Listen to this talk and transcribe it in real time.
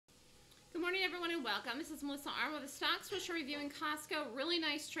morning, everyone, and welcome. This is Melissa Armo with the Stock Swoosh reviewing Costco. Really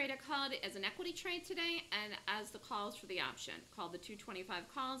nice trade. I called it as an equity trade today and as the calls for the option. Called the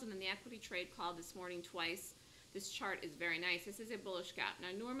 225 calls and then the equity trade called this morning twice. This chart is very nice. This is a bullish gap.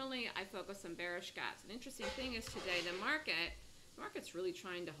 Now, normally I focus on bearish gaps. An interesting thing is today the market's really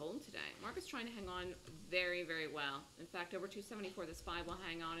trying to hold today. Market's trying to hang on very, very well. In fact, over 274, the SPY will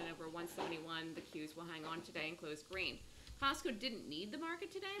hang on, and over 171, the Qs will hang on today and close green. Costco didn't need the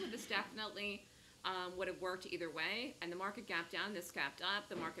market today, but this definitely would have worked either way. And the market gapped down, this gapped up.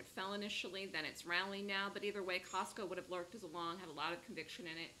 The market fell initially, then it's rallying now. But either way, Costco would have lurked as along, had a lot of conviction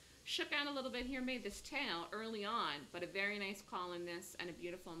in it. Shook out a little bit here, made this tail early on, but a very nice call in this and a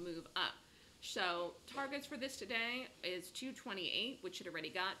beautiful move up. So targets for this today is 228, which it already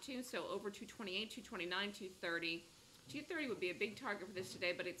got to. So over 228, 229, 230. 230 would be a big target for this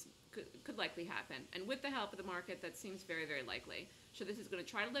today, but it could likely happen. And with the help of the market, that seems very, very likely. So this is going to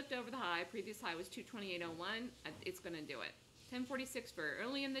try to lift over the high. Previous high was 228.01. It's going to do it. 1046 very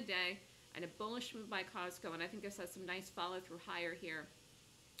early in the day, and a bullish move by Costco. And I think this has some nice follow-through higher here,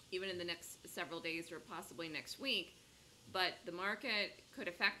 even in the next several days or possibly next week. But the market could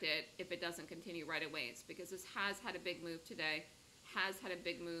affect it if it doesn't continue right away. It's because this has had a big move today. Has had a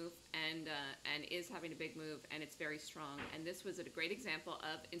big move and is having a big move, and it's very strong. And this was a great example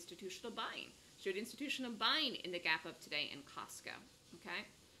of institutional buying. Showed institutional buying in the gap up today in Costco. Okay,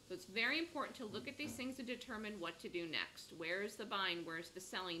 so it's very important to look at these things and determine what to do next. Where's the buying? Where's the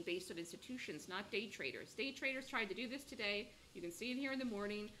selling based on institutions, not day traders? Day traders tried to do this today. You can see it here in the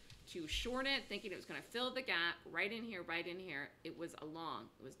morning to short it, thinking it was going to fill the gap right in here, right in here. It was a long.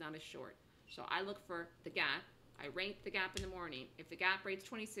 It was not a short. So I look for the gap. I rate the gap in the morning. If the gap rates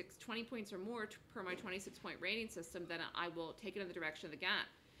 20 points or more per my 26-point rating system, then I will take it in the direction of the gap.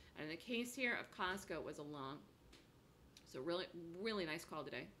 And in the case here of Costco, it was a long. So really, really nice call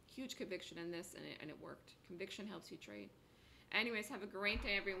today. Huge conviction in this, and it worked. Conviction helps you trade. Anyways, have a great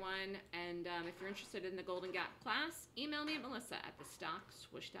day, everyone. And if you're interested in the Golden Gap class, email me at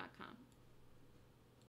melissa@thestockswoosh.com.